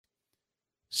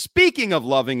Speaking of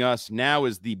loving us, now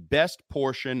is the best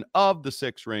portion of the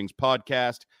Six Rings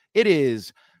podcast. It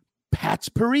is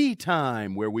Patspourri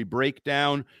time, where we break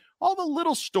down all the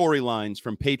little storylines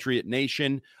from Patriot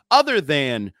Nation, other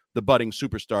than the budding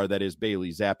superstar that is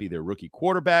Bailey Zappi, their rookie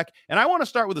quarterback. And I want to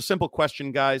start with a simple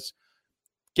question, guys.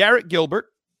 Garrett Gilbert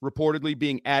reportedly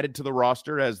being added to the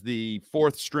roster as the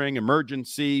fourth string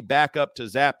emergency backup to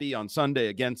Zappi on Sunday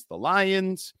against the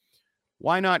Lions.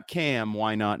 Why not Cam?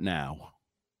 Why not now?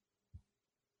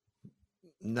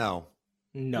 No.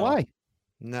 Why?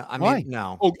 No. Why?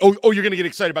 No. Oh, you're going to get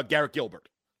excited about Garrett Gilbert.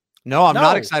 No, I'm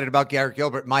not excited about Garrett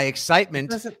Gilbert. My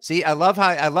excitement. See, I love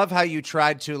how you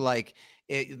tried to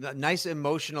nice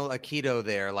emotional aikido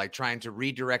there, like trying to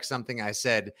redirect something I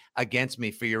said against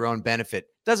me for your own benefit.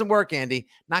 Doesn't work, Andy.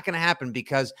 Not going to happen,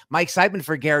 because my excitement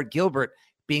for Garrett Gilbert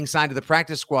being signed to the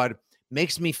practice squad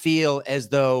makes me feel as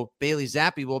though Bailey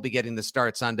Zappi will be getting the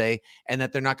start Sunday, and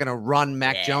that they're not going to run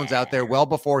Mac Jones out there well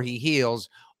before he heals,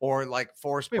 or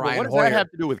force Brian Hoyer. What does that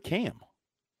have to do with Cam?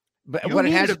 But what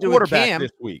it has to do with Cam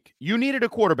this week. You needed a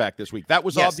quarterback this week. That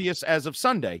was obvious as of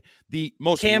Sunday. The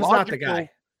most Cam's not the guy.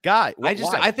 Why?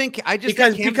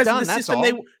 Because of the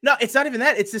system no, it's not even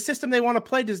that. It's the system they want to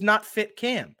play does not fit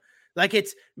Cam.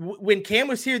 When Cam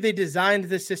was here, they designed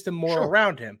the system more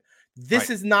around him. This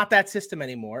is not that system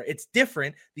anymore. It's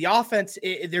different. The offense,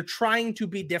 they're trying to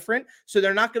be different, so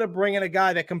they're not going to bring in a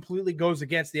guy that completely goes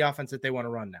against the offense that they want to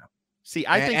run now. See,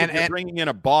 I think if you're bringing in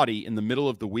a body in the middle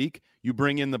of the week, you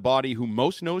bring in the body who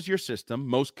most knows your system,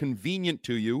 most convenient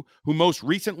to you, who most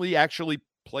recently actually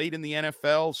played in the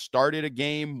NFL,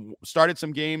 started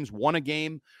some games, won a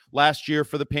game last year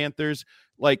for the Panthers.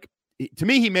 To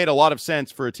me, he made a lot of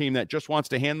sense for a team that just wants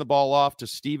to hand the ball off to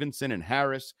Stevenson and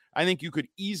Harris. I think you could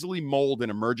easily mold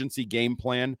an emergency game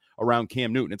plan around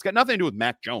Cam Newton. It's got nothing to do with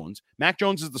Mac Jones. Mac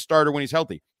Jones is the starter when he's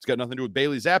healthy. It's got nothing to do with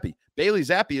Bailey Zappi. Bailey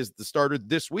Zappi is the starter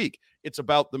this week. It's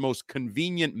about the most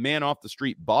convenient man off the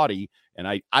street body,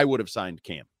 and I would have signed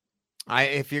Cam.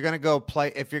 If you're going to go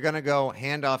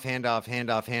handoff,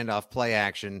 play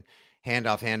action,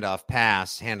 handoff,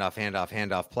 pass,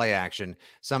 handoff, play action.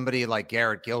 Somebody like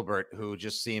Garrett Gilbert, who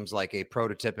just seems like a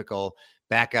prototypical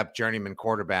backup journeyman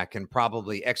quarterback, can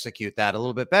probably execute that a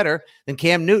little bit better than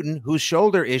Cam Newton, whose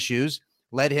shoulder issues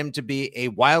led him to be a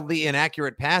wildly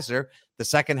inaccurate passer the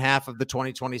second half of the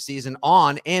 2020 season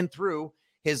on and through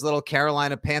his little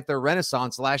Carolina Panther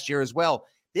renaissance last year as well.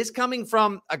 This coming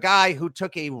from a guy who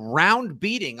took a round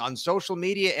beating on social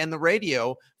media and the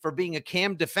radio for being a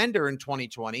Cam defender in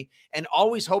 2020 and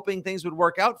always hoping things would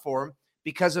work out for him,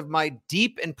 because of my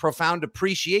deep and profound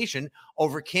appreciation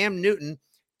over Cam Newton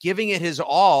giving it his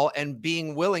all and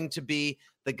being willing to be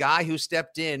the guy who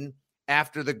stepped in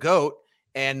after the GOAT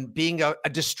and being a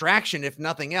distraction, if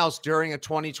nothing else, during a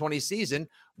 2020 season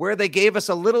where they gave us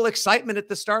a little excitement at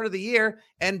the start of the year,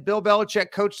 and Bill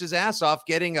Belichick coached his ass off,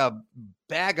 getting a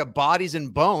bag of bodies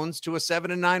and bones to a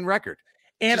 7-9 record.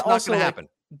 And just also, not gonna happen.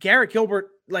 Garrett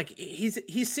Gilbert, he's at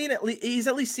least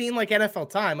seen NFL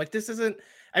time. This isn't.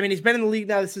 I mean, he's been in the league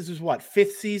now. This is his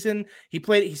fifth season.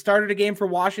 He started a game for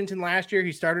Washington last year.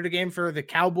 He started a game for the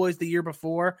Cowboys the year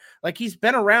before. He's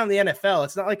been around the NFL.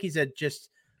 It's not like he's just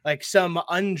some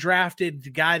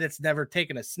undrafted guy that's never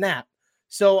taken a snap.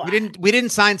 So we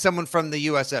didn't sign someone from the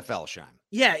USFL, Sean.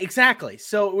 Yeah, exactly.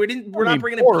 So we're not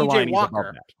bringing in PJ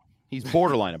Walker. He's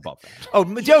borderline above that. Oh,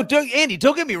 Andy,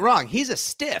 don't get me wrong. He's a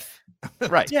stiff.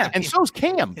 Right. Yeah. And so's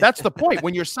Cam. That's the point.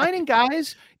 When you're signing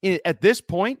guys at this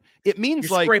point, it means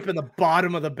you're scraping the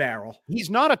bottom of the barrel. He's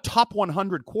not a top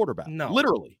 100 quarterback. No.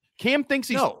 Literally. Cam thinks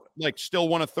he's still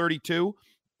one of 32.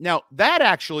 Now, that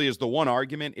actually is the one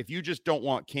argument. If you just don't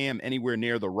want Cam anywhere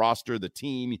near the roster, the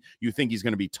team, you think he's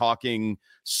going to be talking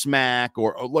smack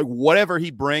or whatever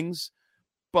he brings.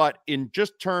 But in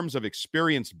just terms of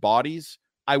experienced bodies,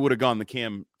 I would have gone the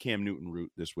Cam Newton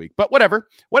route this week. But whatever.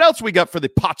 What else we got for the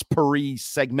Patspourri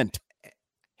segment?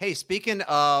 Hey, speaking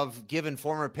of giving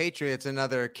former Patriots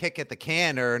another kick at the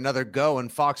can or another go in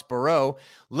Foxborough,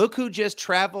 look who just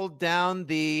traveled down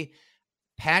the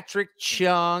Patrick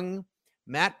Chung,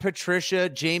 Matt Patricia,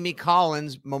 Jamie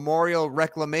Collins Memorial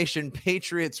Reclamation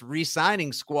Patriots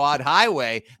re-signing squad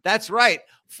highway. That's right.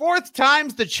 Fourth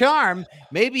time's the charm.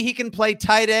 Maybe he can play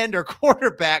tight end or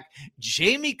quarterback.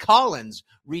 Jamie Collins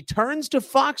returns to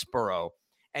Foxborough.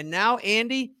 And now,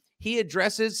 Andy, he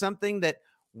addresses something that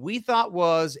we thought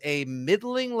was a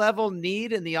middling level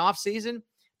need in the offseason.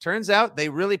 Turns out they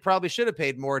really probably should have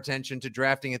paid more attention to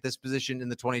drafting at this position in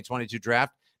the 2022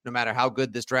 draft, no matter how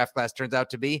good this draft class turns out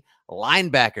to be.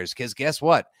 Linebackers, because guess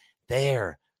what?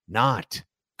 They're not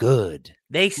good.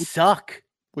 They suck.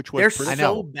 Which was I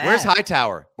know. Bad. Where's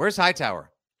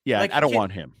Hightower? Yeah, I don't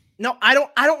want him. No, I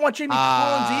don't want Jamie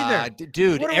Collins either.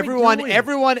 Dude,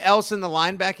 everyone else in the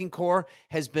linebacking core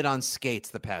has been on skates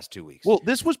the past 2 weeks. Well,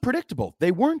 this was predictable.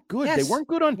 They weren't good. Yes, they weren't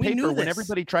good on paper when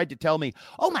everybody tried to tell me,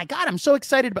 oh my God, I'm so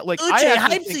excited about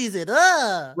hype season.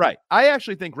 Right. I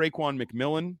actually think Raekwon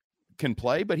McMillan can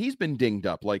play, but he's been dinged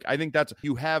up. Like, I think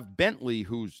you have Bentley,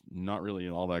 who's not really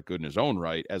all that good in his own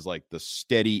right, as like the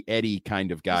steady Eddie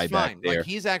kind of guy back there. Like,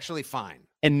 he's actually fine.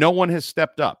 And no one has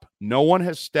stepped up. No one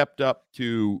has stepped up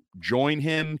to join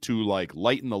him, to like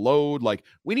lighten the load. Like,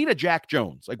 we need a Jack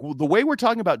Jones. Like, the way we're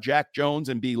talking about Jack Jones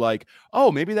and be like,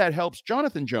 oh, maybe that helps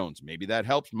Jonathan Jones. Maybe that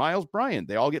helps Miles Bryant.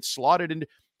 They all get slotted into.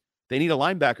 They need a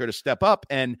linebacker to step up,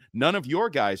 and none of your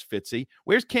guys, Fitzy.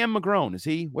 Where's Cam McGrone? Is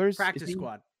he? Where's practice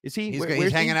squad? Is he?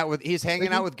 He's hanging out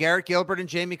with Garrett Gilbert and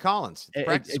Jamie Collins.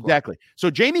 Exactly. So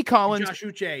Jamie Collins, Josh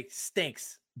Uche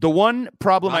stinks. The one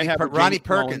problem I have with Ronnie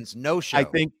Perkins, no show. I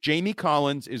think Jamie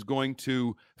Collins is going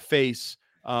to face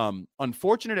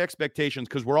unfortunate expectations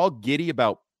because we're all giddy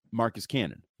about Marcus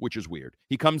Cannon, which is weird.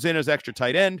 He comes in as extra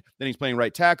tight end, then he's playing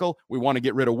right tackle. We want to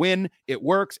get rid of Wynn. It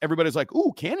works. Everybody's like,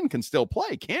 ooh, Cannon can still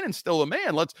play. Cannon's still a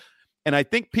man. And I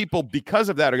think people, because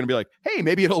of that, are going to be like, hey,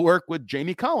 maybe it'll work with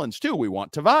Jamie Collins too. We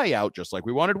want Tavai out just like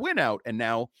we wanted Wynn out. And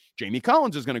now Jamie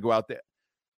Collins is going to go out there.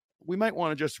 We might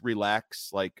want to just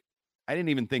relax. Like, I didn't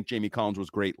even think Jamie Collins was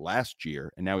great last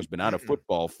year, and now he's been out of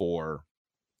football for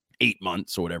 8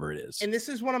 months or whatever it is. And this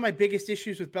is one of my biggest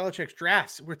issues with Belichick's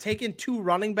drafts. We're taking 2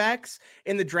 running backs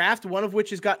in the draft, one of which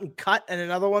has gotten cut and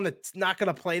another one that's not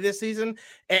going to play this season.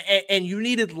 And you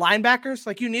needed linebackers.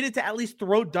 Like, you needed to at least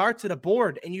throw darts at a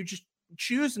board, and you just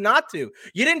choose not to.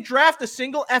 You didn't draft a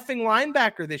single effing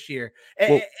linebacker this year.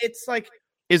 Well, it's like,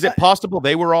 is it possible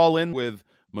they were all in with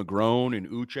McGrone and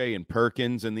Uche and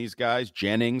Perkins and these guys,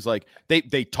 Jennings? Like, they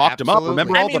talked them up.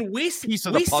 Remember we see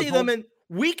them, and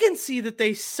we can see that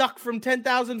they suck from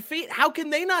 10,000 feet. How can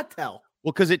they not tell?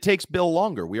 Well, because it takes Bill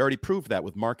longer. We already proved that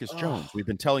with Marcus Jones. We've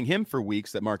been telling him for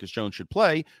weeks that Marcus Jones should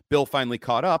play. Bill finally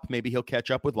caught up. Maybe he'll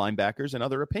catch up with linebackers and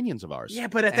other opinions of ours. Yeah,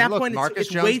 but at that point,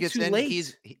 it's way too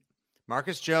late.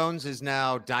 Marcus Jones is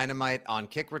now dynamite on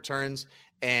kick returns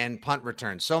and punt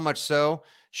returns. So much so,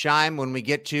 Jaime, when we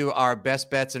get to our best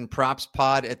bets and props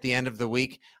pod at the end of the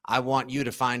week, I want you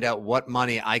to find out what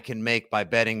money I can make by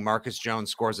betting Marcus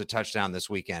Jones scores a touchdown this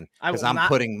weekend. Because I'm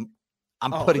putting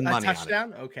money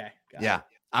touchdown? on it. Okay. Yeah.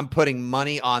 I'm putting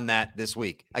money on that this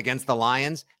week against the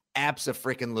Lions.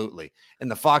 Abso-freaking-lutely.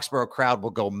 And the Foxborough crowd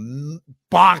will go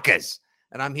bonkers.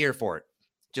 And I'm here for it.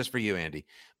 Just for you, Andy.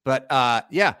 But I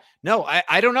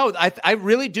don't know. I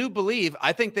really do believe,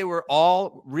 I think they were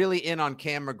all really in on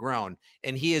Cam McGrone,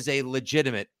 and he is a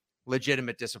legitimate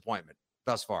disappointment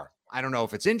thus far. I don't know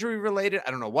if it's injury related.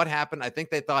 I don't know what happened. I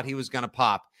think they thought he was going to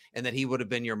pop and that he would have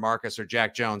been your Marcus or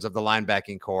Jack Jones of the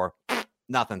linebacking core.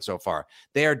 Nothing so far.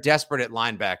 They are desperate at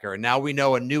linebacker, and now we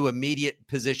know a new immediate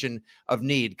position of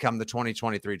need come the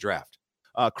 2023 draft.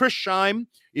 Chris Jaime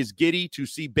is giddy to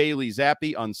see Bailey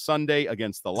Zappi on Sunday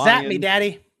against the Lions. Zap me,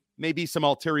 Daddy. Maybe some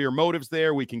ulterior motives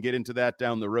there. We can get into that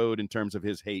down the road in terms of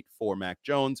his hate for Mac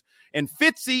Jones. And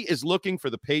Fitzy is looking for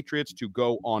the Patriots to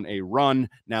go on a run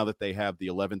now that they have the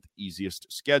 11th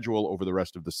easiest schedule over the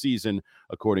rest of the season,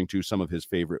 according to some of his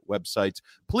favorite websites.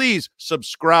 Please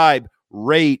subscribe,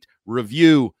 rate,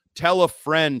 review, tell a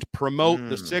friend, promote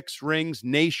the Six Rings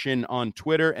Nation on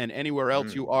Twitter and anywhere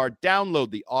else you are.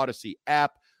 Download the Odyssey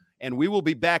app. And we will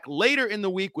be back later in the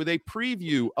week with a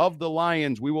preview of the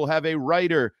Lions. We will have a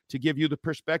writer to give you the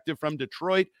perspective from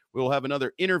Detroit. We will have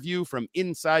another interview from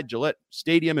inside Gillette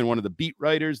Stadium and one of the beat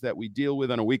writers that we deal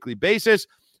with on a weekly basis.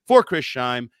 For Chris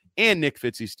Jaime and Nick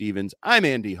Fitzy Stevens, I'm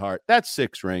Andy Hart. That's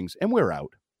Six Rings, and we're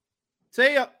out.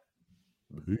 See ya.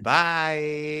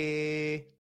 Bye.